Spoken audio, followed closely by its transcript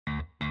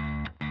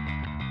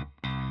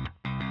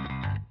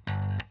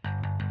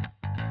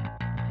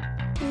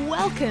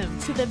Welcome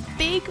to the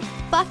Big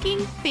Fucking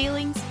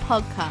Feelings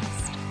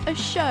Podcast, a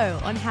show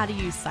on how to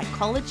use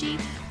psychology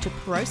to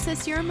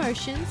process your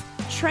emotions,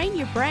 train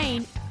your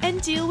brain,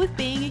 and deal with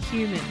being a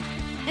human.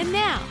 And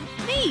now,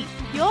 me,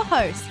 your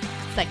host,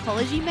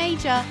 psychology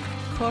major,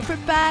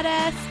 corporate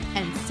badass,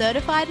 and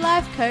certified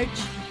life coach,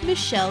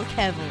 Michelle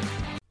Kevill.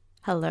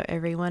 Hello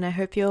everyone, I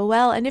hope you're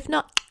well, and if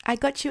not, I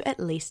got you, at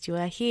least you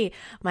are here.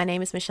 My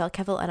name is Michelle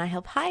Kevill and I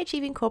help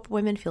high-achieving corporate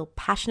women feel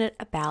passionate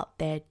about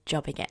their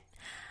job again.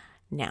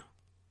 Now,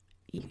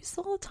 you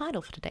saw the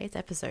title for today's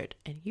episode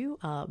and you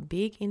are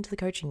big into the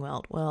coaching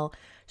world. Well,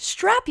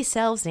 strap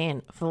yourselves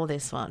in for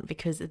this one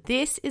because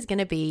this is going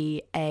to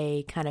be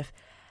a kind of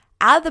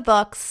out of the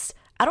box,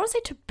 I don't want to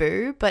say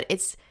taboo, but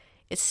it's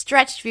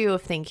stretched view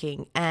of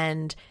thinking,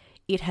 and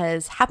it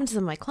has happened to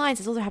some of my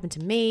clients. It's also happened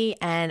to me,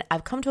 and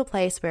I've come to a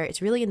place where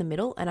it's really in the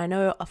middle. And I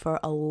know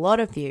for a lot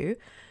of you,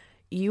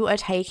 you are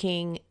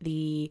taking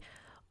the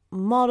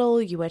model,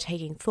 you are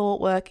taking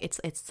thought work.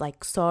 It's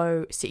like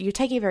so you're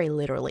taking it very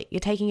literally. You're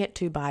taking it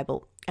to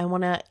Bible. I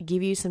want to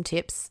give you some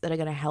tips that are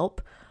going to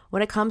help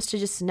when it comes to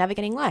just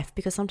navigating life,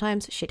 because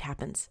sometimes shit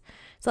happens.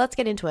 So let's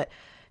get into it.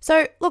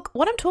 So look,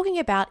 what I'm talking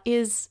about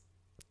is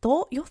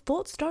your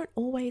thoughts don't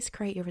always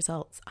create your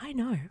results. I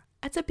know.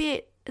 It's a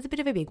bit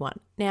of a big one.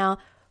 Now,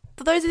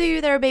 for those of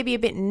you that are maybe a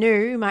bit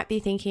new, might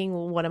be thinking,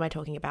 well, what am I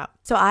talking about?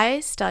 So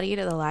I studied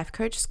at the life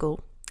coach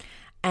school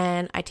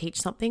and I teach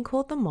something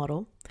called the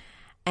model.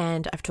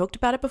 And I've talked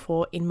about it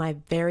before in my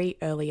very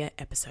earlier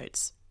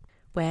episodes,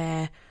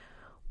 where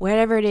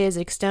whatever it is,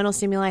 external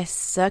stimuli,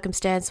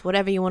 circumstance,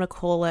 whatever you want to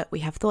call it, we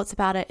have thoughts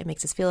about it. It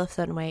makes us feel a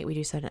certain way. We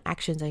do certain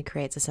actions and it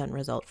creates a certain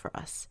result for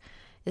us.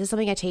 This is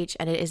something I teach,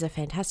 and it is a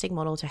fantastic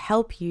model to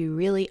help you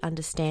really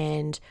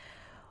understand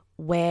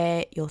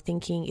where your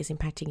thinking is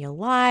impacting your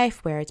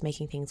life, where it's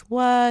making things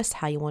worse,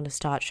 how you want to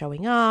start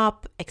showing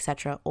up,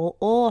 etc. Or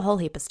a whole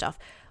heap of stuff.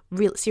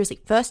 Seriously,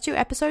 first 2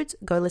 episodes,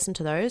 go listen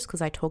to those because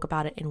I talk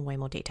about it in way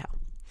more detail.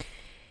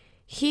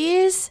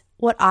 Here's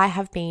what I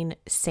have been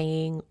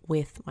seeing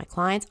with my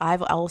clients.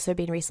 I've also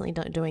been recently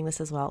doing this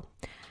as well.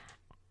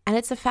 And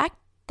it's the fact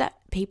that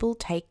people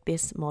take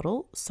this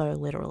model so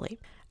literally.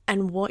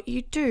 And what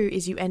you do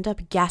is you end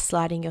up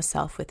gaslighting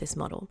yourself with this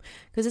model,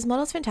 because this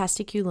model is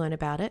fantastic. You learn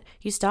about it.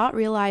 You start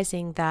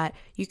realizing that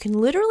you can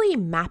literally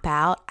map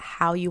out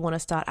how you want to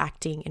start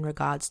acting in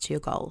regards to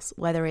your goals,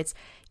 whether it's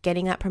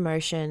getting that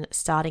promotion,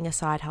 starting a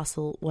side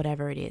hustle,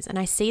 whatever it is. And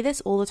I see this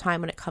all the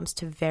time when it comes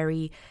to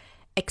very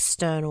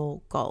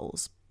external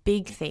goals,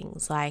 big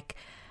things like,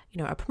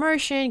 a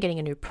promotion, getting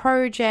a new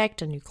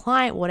project, a new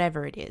client,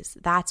 whatever it is.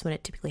 That's when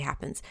it typically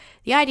happens.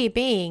 The idea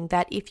being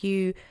that if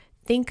you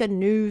think a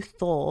new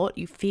thought,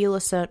 you feel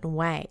a certain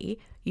way,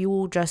 you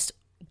will just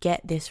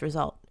get this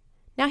result.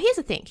 Now, here's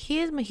the thing.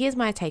 Here's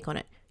my take on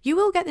it. You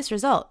will get this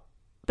result,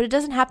 but it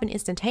doesn't happen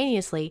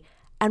instantaneously.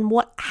 And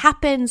what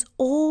happens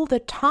all the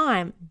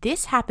time,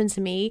 this happened to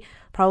me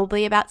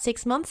probably about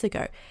 6 months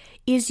ago,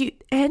 is you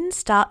then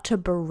start to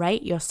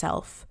berate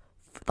yourself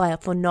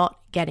for not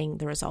getting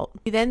the result.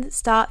 You then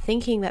start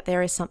thinking that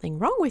there is something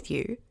wrong with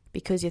you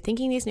because you're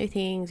thinking these new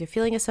things, you're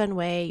feeling a certain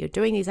way, you're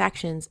doing these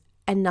actions,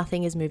 and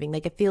nothing is moving.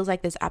 Like, it feels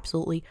like there's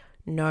absolutely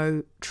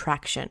no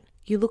traction.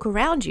 You look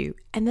around you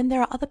and then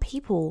there are other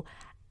people,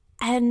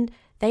 and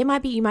you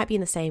might be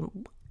in the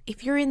same,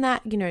 if you're in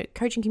that,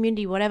 coaching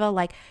community, whatever,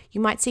 like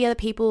you might see other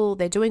people,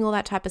 they're doing all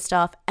that type of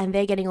stuff and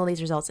they're getting all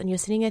these results, and you're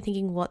sitting there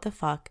thinking, what the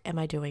fuck am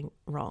I doing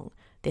wrong?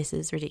 This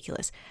is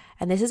ridiculous.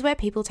 And this is where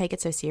people take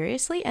it so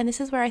seriously. And this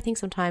is where I think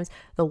sometimes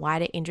the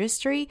wider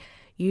industry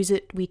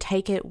we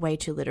take it way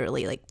too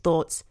literally, like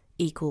thoughts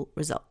equal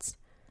results.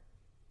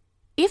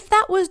 If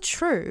that was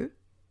true,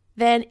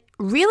 then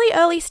really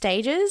early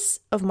stages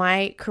of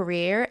my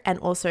career and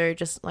also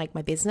just like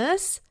my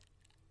business,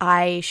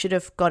 I should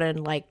have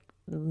gotten I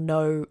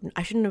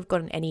shouldn't have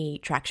gotten any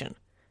traction,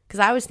 because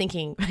I was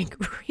thinking like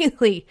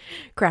really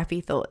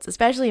crappy thoughts,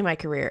 especially in my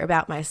career,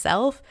 about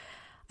myself,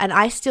 and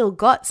I still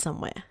got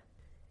somewhere.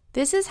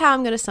 This is how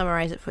I'm going to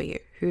summarize it for you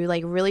who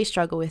really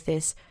struggle with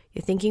this.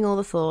 You're thinking all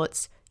the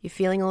thoughts, you're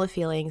feeling all the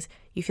feelings,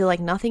 you feel like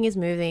nothing is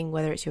moving,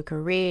 whether it's your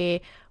career,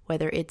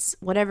 whether it's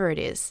whatever it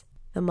is.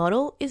 The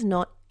model is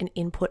not an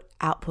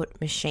input-output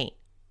machine.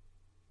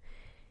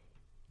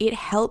 It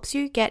helps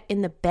you get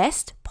in the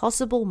best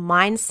possible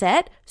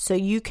mindset so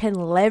you can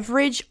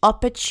leverage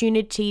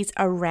opportunities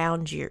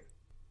around you.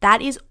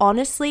 That is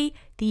honestly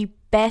the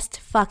best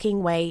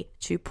fucking way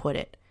to put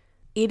it.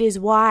 It is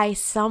why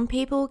some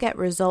people get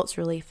results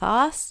really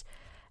fast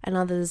and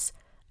others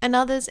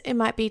it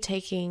might be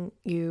taking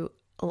you,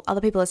 or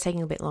other people it's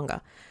taking a bit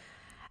longer.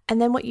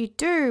 And then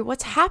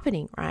what's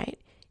happening, right,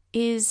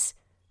 is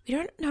we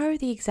don't know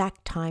the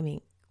exact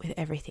timing with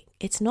everything.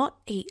 It's not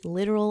a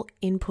literal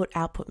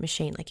input-output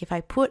machine. Like if I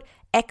put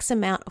X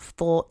amount of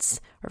thoughts,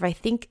 or if I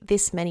think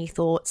this many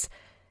thoughts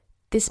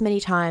this many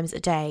times a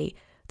day,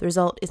 the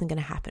result isn't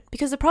going to happen.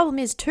 Because the problem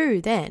is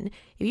too, then,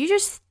 if you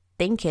just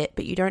think it,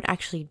 but you don't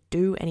actually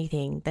do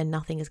anything, then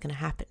nothing is going to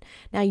happen.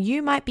 Now,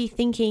 you might be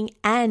thinking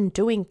and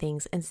doing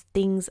things, and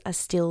things are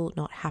still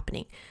not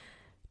happening.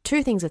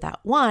 two things with that.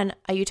 One,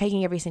 are you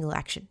taking every single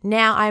action?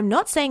 Now, I'm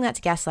not saying that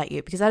to gaslight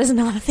you, because that is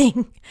another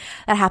thing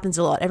that happens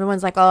a lot.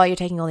 Everyone's like, oh, you're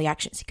taking all the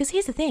actions. Because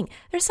here's the thing.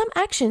 There's some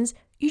actions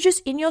you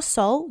just in your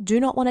soul do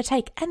not want to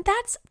take. And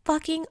that's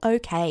fucking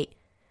okay.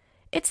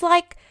 It's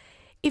like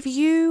if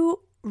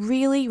you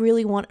really,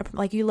 really want,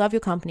 like you love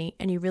your company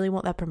and you really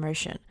want that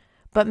promotion,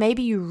 but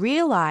maybe you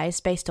realize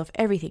based off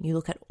everything, you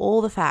look at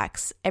all the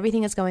facts,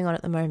 everything that's going on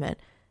at the moment,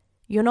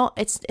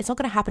 it's not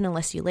going to happen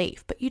unless you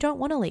leave, but you don't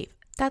want to leave.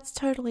 That's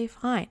totally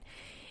fine.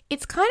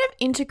 It's kind of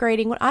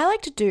integrating what I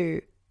like to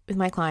do with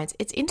my clients.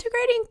 It's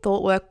integrating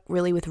thought work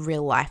really with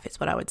real life is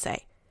what I would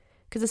say.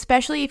 Because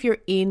especially if you're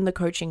in the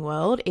coaching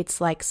world,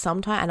 it's like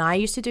sometimes, and I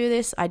used to do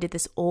this, I did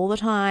this all the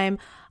time.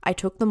 I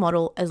took the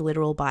model as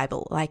literal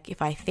Bible. Like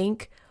if I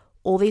think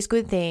all these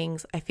good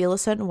things, I feel a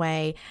certain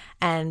way,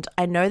 and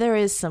I know there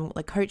is some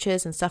like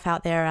coaches and stuff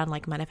out there around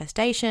like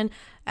manifestation.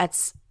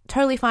 That's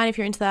totally fine if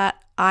you're into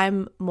that.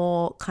 I'm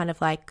more kind of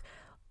like,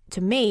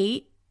 to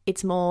me,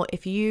 it's more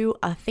if you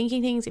are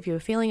thinking things, if you're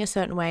feeling a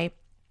certain way,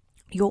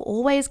 you're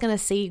always going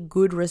to see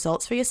good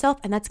results for yourself,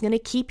 and that's going to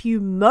keep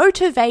you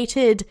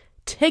motivated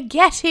to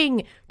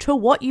getting to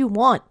what you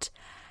want.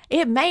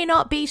 It may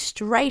not be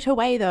straight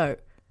away though.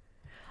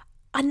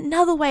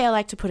 Another way I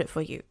like to put it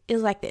for you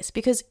is like this,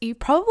 because you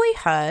probably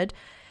heard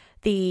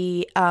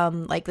the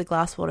like the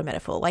glass water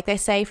metaphor. Like they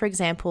say, for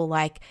example,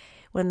 like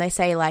when they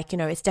say like,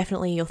 it's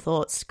definitely your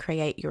thoughts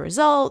create your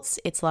results.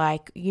 It's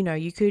like, you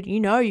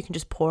can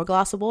just pour a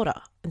glass of water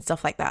and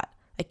stuff like that.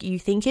 Like you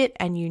think it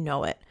and you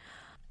know it.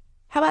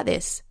 How about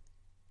this?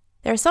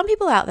 There are some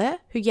people out there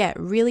who,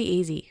 really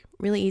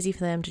easy for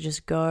them to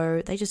just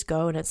go. They just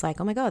go and it's like,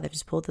 oh my God, they've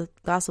just poured the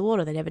glass of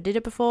water. They never did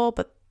it before,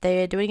 but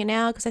they're doing it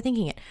now because they're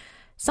thinking it.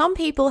 Some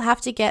people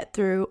have to get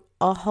through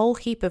a whole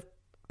heap of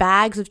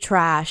bags of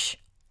trash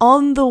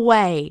on the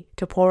way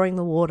to pouring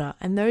the water.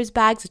 And those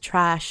bags of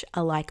trash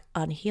are like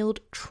unhealed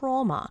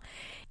trauma,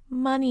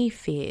 money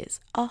fears,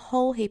 a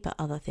whole heap of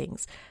other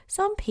things.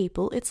 Some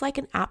people, it's like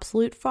an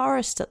absolute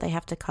forest that they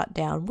have to cut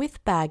down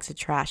with bags of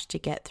trash to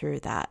get through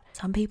that.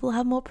 Some people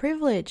have more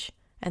privilege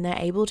and they're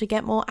able to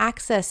get more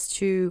access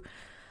to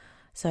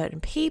certain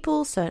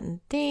people,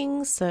 certain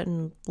things,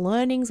 certain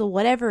learnings, or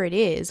whatever it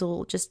is,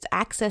 or just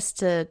access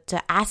to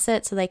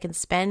assets so they can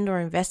spend or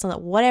invest on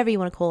it, whatever you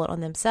want to call it, on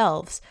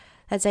themselves,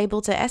 that's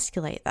able to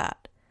escalate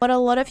that. What a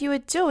lot of you are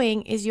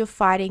doing is you're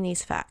fighting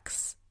these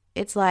facts.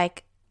 It's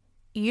like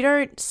you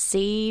don't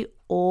see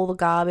all the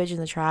garbage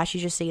and the trash. You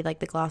just see like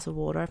the glass of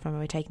water. If I'm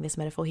really taking this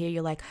metaphor here,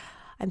 you're like,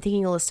 I'm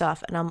thinking all this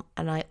stuff and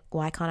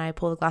why can't I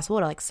pour the glass of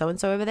water? Like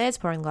so-and-so over there is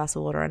pouring a glass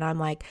of water. And I'm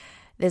like,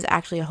 there's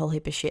actually a whole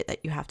heap of shit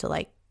that you have to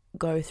like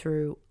go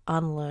through,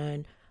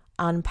 unlearn,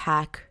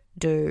 unpack,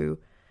 do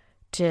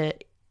to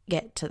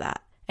get to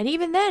that. And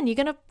even then, you're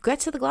going to get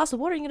to the glass of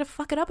water, you're going to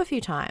fuck it up a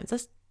few times.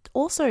 That's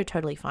also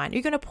totally fine.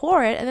 You're going to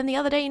pour it, and then the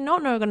other day you're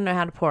not going to know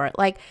how to pour it.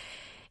 Like,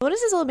 what does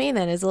this all mean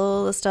then? Is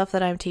all the stuff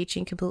that I'm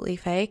teaching completely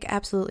fake?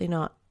 Absolutely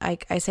not.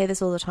 I say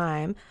this all the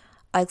time.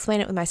 I explain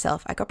it with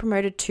myself. I got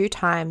promoted 2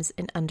 times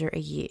in under a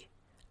year.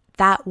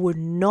 That would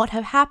not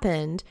have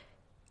happened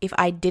if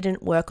I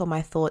didn't work on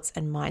my thoughts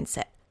and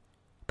mindset.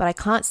 But I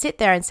can't sit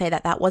there and say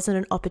that that wasn't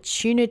an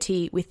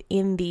opportunity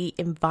within the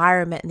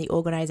environment and the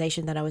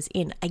organization that I was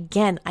in.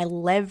 Again, I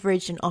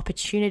leveraged an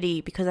opportunity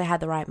because I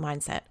had the right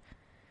mindset.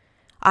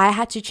 I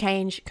had to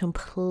change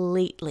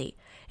completely.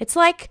 It's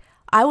like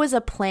I was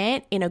a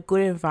plant in a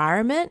good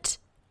environment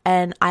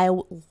and I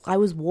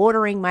was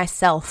watering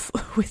myself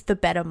with the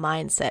better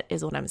mindset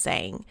is what I'm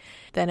saying.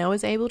 Then I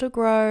was able to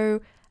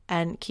grow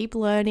and keep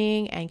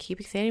learning and keep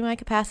expanding my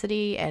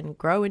capacity and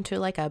grow into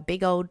like a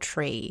big old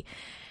tree.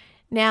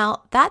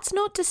 Now, that's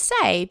not to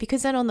say,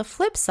 because then on the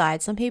flip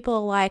side, some people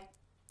are like,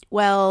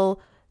 well,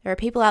 there are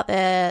people out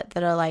there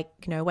that are like,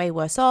 way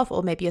worse off,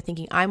 or maybe you're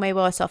thinking I'm way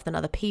worse off than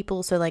other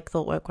people, so like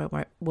thought work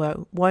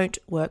won't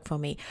work for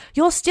me.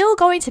 You're still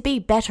going to be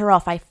better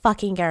off, I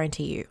fucking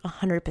guarantee you,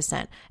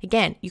 100%.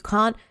 Again, you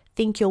can't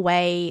think your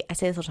way, I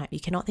say this all the time, you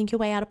cannot think your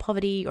way out of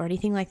poverty or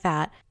anything like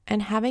that.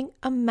 And having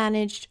a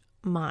managed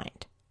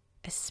mind,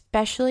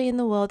 especially in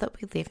the world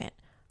that we live in,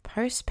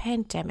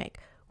 post-pandemic,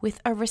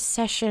 with a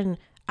recession,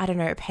 I don't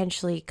know,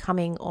 potentially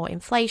coming, or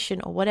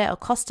inflation or whatever,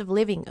 cost of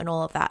living and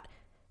all of that,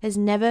 has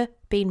never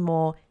been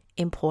more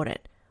important.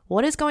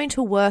 What is going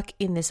to work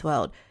in this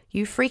world?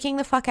 You freaking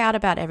the fuck out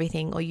about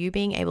everything, or you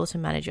being able to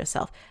manage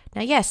yourself.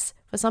 Now, yes,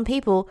 for some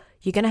people,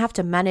 you're going to have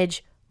to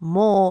manage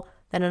more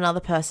than another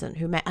person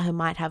who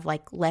might have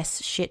like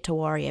less shit to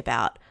worry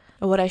about.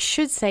 Or what I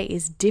should say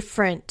is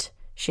different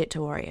shit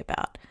to worry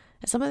about.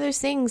 And some of those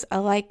things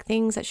are like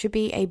things that should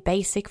be a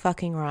basic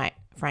fucking right,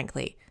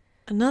 frankly.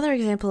 Another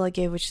example I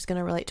give, which is going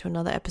to relate to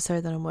another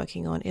episode that I'm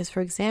working on, is,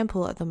 for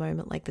example, at the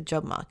moment, like the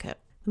job market.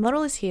 The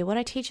model is here.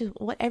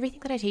 Everything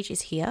that I teach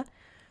is here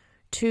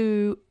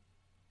to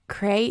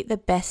create the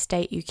best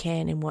state you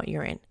can in what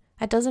you're in.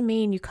 That doesn't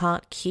mean you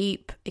can't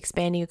keep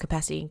expanding your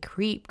capacity and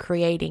keep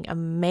creating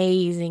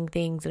amazing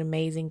things and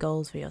amazing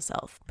goals for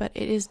yourself. But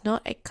it is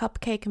not a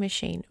cupcake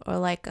machine or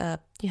like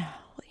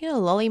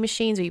lolly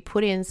machines where you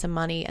put in some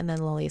money and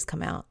then lollies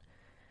come out.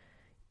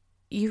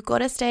 you've got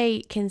to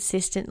stay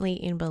consistently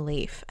in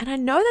belief. And I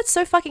know that's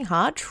so fucking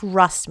hard.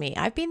 Trust me,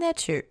 I've been there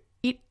too.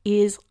 It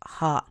is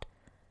hard.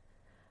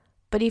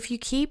 But if you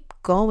keep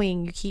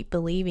going, you keep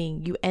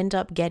believing, you end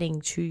up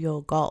getting to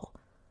your goal.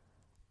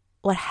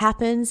 What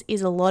happens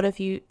is a lot of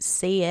you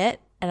see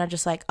it and are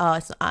just like,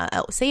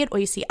 I'll see it, or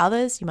you see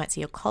others. You might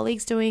see your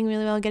colleagues doing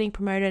really well, getting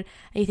promoted,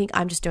 and you think,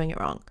 I'm just doing it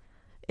wrong.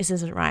 This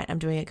isn't right. I'm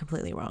doing it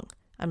completely wrong.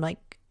 I'm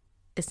like,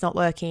 it's not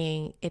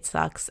working. It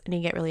sucks. And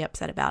you get really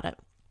upset about it.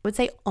 I would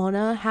say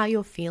honor how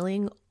you're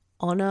feeling,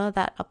 honor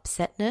that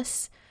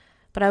upsetness.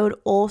 But I would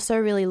also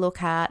really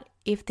look at,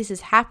 if this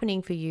is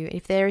happening for you,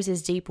 if there is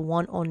this deep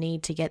want or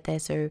need to get there,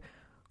 so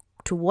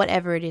to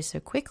whatever it is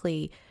so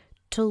quickly,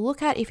 to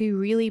look at if you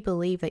really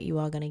believe that you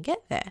are going to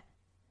get there.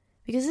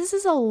 Because this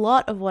is a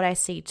lot of what I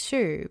see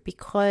too,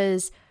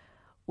 because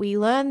we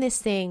learn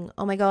this thing,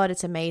 oh my God,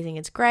 it's amazing,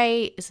 it's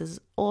great, this is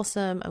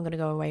awesome, I'm going to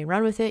go away and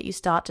run with it. You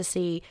start to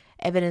see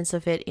evidence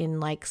of it in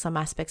like some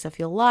aspects of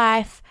your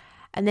life,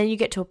 and then you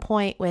get to a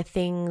point where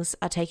things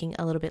are taking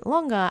a little bit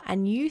longer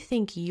and you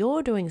think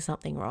you're doing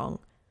something wrong,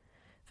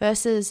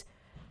 versus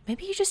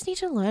maybe you just need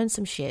to learn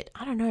some shit.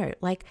 I don't know,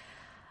 like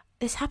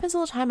this happens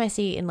all the time. I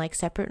see in like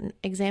separate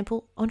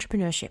example,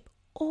 entrepreneurship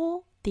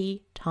all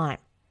the time.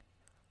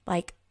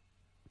 Like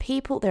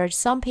there are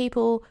some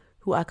people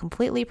who are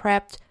completely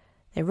prepped,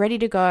 they're ready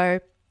to go,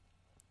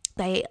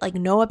 they like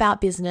know about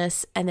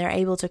business and they're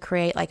able to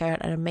create like an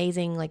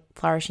amazing like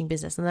flourishing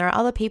business. And there are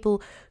other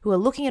people who are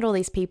looking at all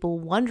these people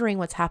wondering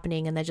what's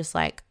happening and they're just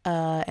like,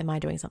 am I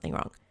doing something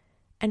wrong?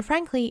 And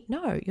frankly,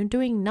 no, you're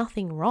doing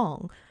nothing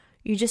wrong.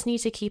 You just need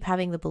to keep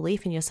having the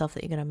belief in yourself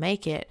that you're going to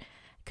make it,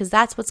 because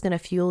that's what's going to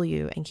fuel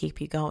you and keep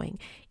you going.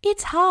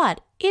 It's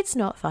hard. It's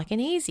not fucking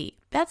easy.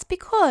 That's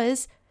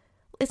because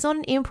it's not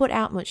an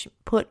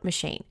input-output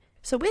machine.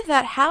 So with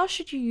that, how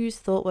should you use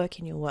thought work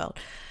in your world?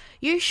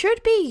 You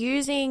should be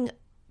using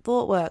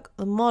thought work,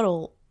 the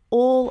model,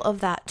 all of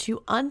that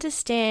to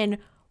understand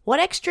what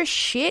extra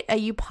shit are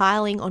you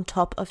piling on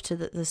top of to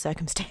the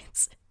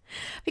circumstance.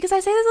 Because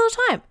I say this all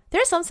the time.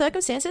 There are some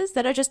circumstances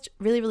that are just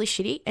really, really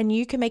shitty, and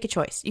you can make a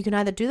choice. You can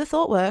either do the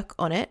thought work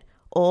on it,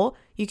 or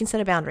you can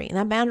set a boundary. And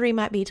that boundary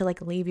might be to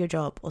like leave your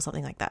job or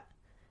something like that.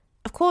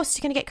 Of course,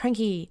 you're going to get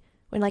cranky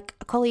when like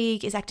a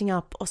colleague is acting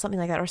up or something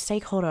like that, or a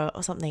stakeholder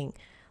or something.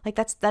 Like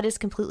that is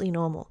completely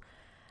normal.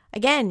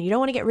 Again, you don't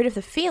want to get rid of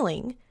the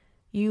feeling.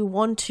 You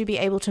want to be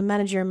able to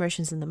manage your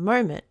emotions in the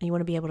moment. And you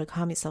want to be able to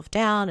calm yourself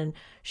down and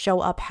show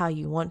up how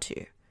you want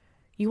to.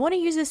 You want to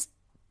use this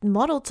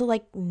model to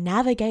like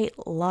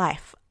navigate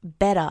life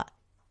better,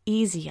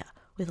 easier,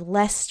 with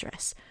less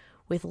stress,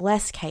 with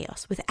less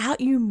chaos,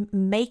 without you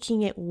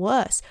making it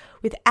worse,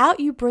 without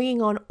you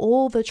bringing on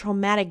all the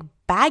traumatic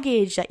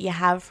baggage that you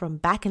have from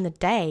back in the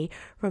day,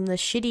 from the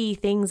shitty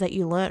things that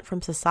you learned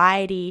from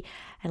society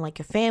and like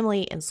your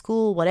family and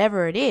school,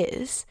 whatever it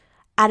is,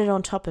 added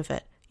on top of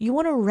it. You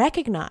want to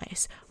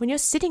recognize when you're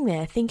sitting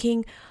there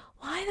thinking,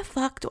 why the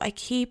fuck do I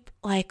keep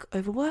like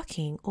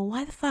overworking? Or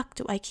why the fuck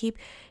do I keep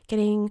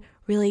getting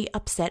really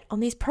upset on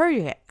these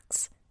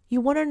projects?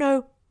 You want to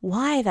know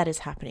why that is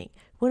happening.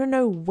 You want to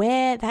know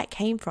where that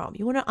came from.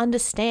 You want to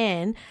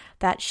understand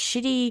that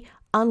shitty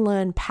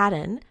unlearned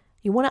pattern.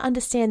 You want to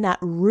understand that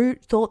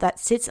root thought that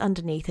sits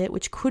underneath it,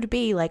 which could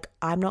be like,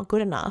 I'm not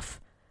good enough,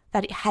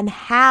 and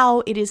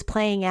how it is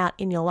playing out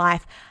in your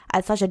life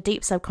at such a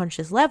deep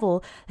subconscious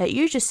level that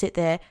you just sit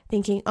there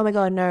thinking, oh my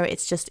God, no,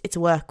 it's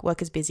work.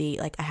 Work is busy.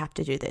 Like I have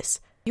to do this.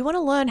 You want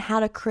to learn how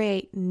to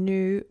create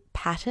new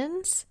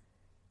patterns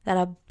that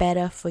are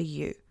better for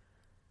you.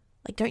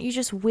 Like, don't you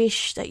just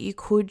wish that you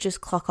could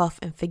just clock off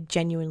and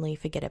genuinely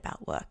forget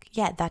about work?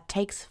 Yeah, that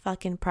takes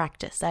fucking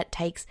practice. That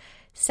takes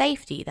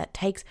safety. That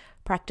takes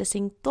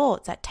practicing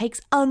thoughts. That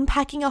takes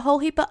unpacking a whole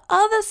heap of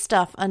other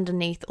stuff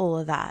underneath all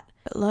of that.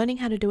 But learning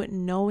how to do it,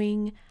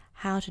 knowing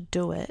how to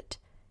do it,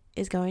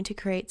 is going to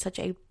create such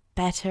a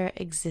better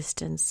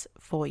existence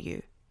for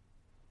you.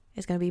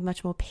 It's going to be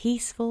much more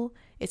peaceful.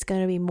 It's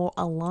going to be more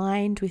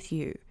aligned with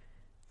you.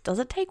 Does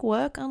it take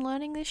work on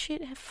learning this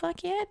shit?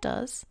 Fuck yeah, it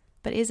does.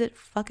 But is it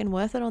fucking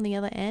worth it on the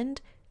other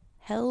end?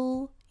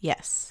 Hell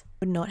yes. I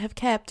would not have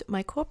kept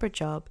my corporate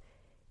job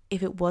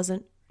if it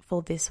wasn't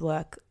for this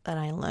work that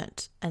I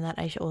learnt, and that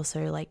I should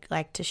also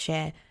like to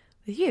share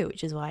with you,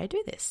 which is why I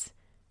do this.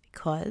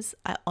 Because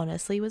I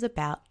honestly was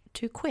about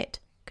to quit,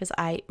 because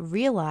I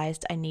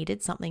realized I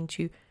needed something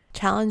to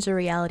challenge the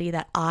reality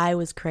that I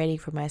was creating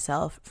for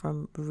myself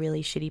from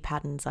really shitty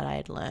patterns that I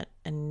had learnt,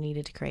 and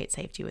needed to create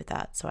safety with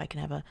that so I can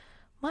have a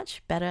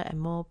much better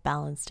and more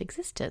balanced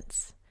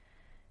existence.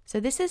 So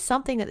this is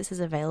something that this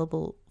is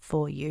available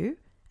for you,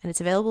 and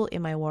it's available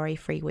in my Worry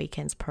Free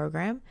Weekends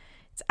program.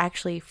 It's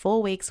actually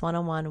 4 weeks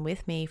one-on-one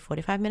with me,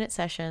 45-minute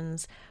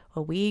sessions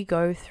where we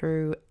go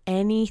through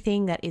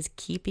anything that is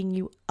keeping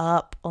you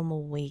up on the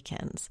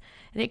weekends.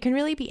 And it can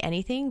really be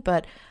anything,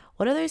 but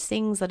what are those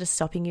things that are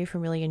stopping you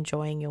from really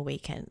enjoying your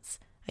weekends?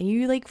 Are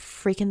you like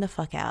freaking the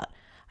fuck out?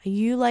 Are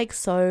you like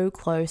so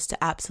close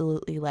to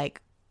absolutely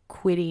like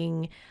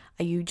quitting?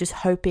 Are you just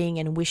hoping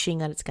and wishing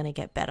that it's going to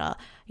get better?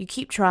 You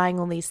keep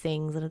trying all these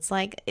things and it's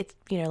like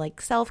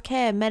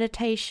self-care,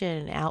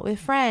 meditation, out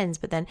with friends,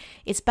 but then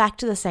it's back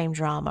to the same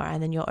drama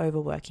and then you're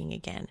overworking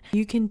again.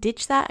 You can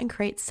ditch that and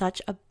create such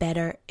a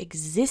better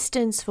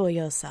existence for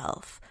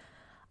yourself.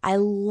 I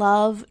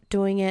love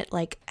doing it,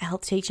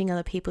 teaching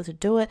other people to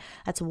do it.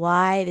 That's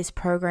why this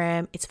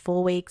program, it's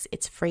 4 weeks,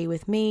 it's free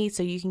with me,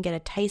 so you can get a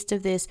taste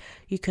of this,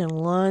 you can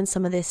learn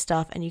some of this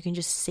stuff, and you can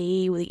just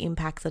see the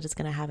impacts that it's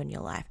going to have in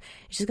your life.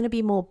 It's just going to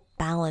be more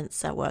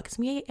balanced at work. It's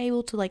going to be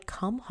able to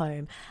come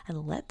home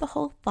and let the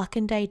whole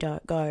fucking day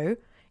go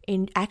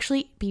and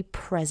actually be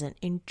present,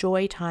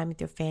 enjoy time with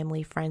your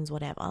family, friends,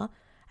 whatever,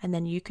 and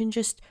then you can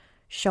just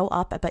show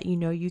up, but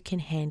you can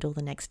handle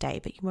the next day,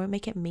 but you won't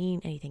make it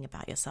mean anything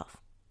about yourself.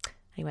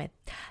 Anyway,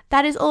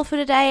 that is all for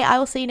today. I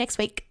will see you next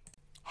week.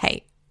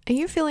 Hey, are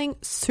you feeling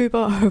super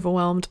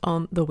overwhelmed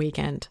on the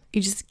weekend?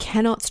 You just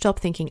cannot stop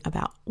thinking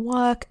about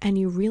work and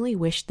you really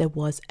wish there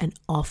was an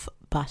off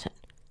button.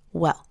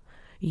 Well,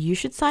 you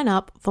should sign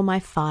up for my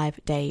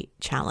 5-day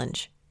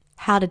challenge.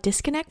 How to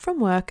disconnect from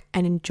work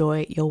and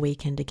enjoy your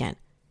weekend again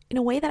in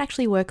a way that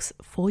actually works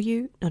for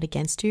you, not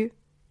against you.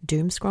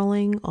 Doom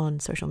scrolling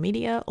on social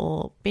media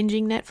or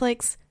binging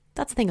Netflix,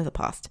 that's a thing of the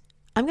past.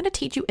 I'm going to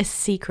teach you a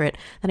secret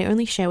that I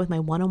only share with my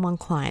one-on-one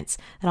clients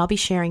that I'll be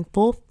sharing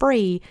for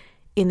free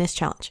in this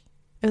challenge.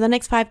 Over the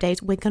next 5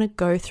 days, we're going to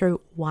go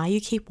through why you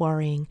keep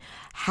worrying,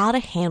 how to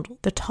handle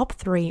the top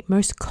 3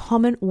 most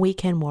common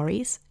weekend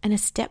worries, and a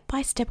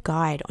step-by-step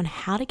guide on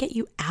how to get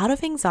you out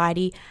of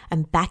anxiety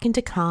and back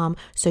into calm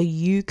so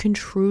you can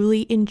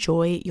truly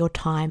enjoy your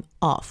time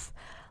off.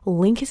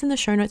 Link is in the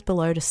show notes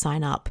below to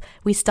sign up.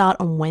 We start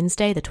on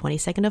Wednesday, the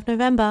 22nd of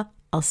November.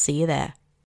 I'll see you there.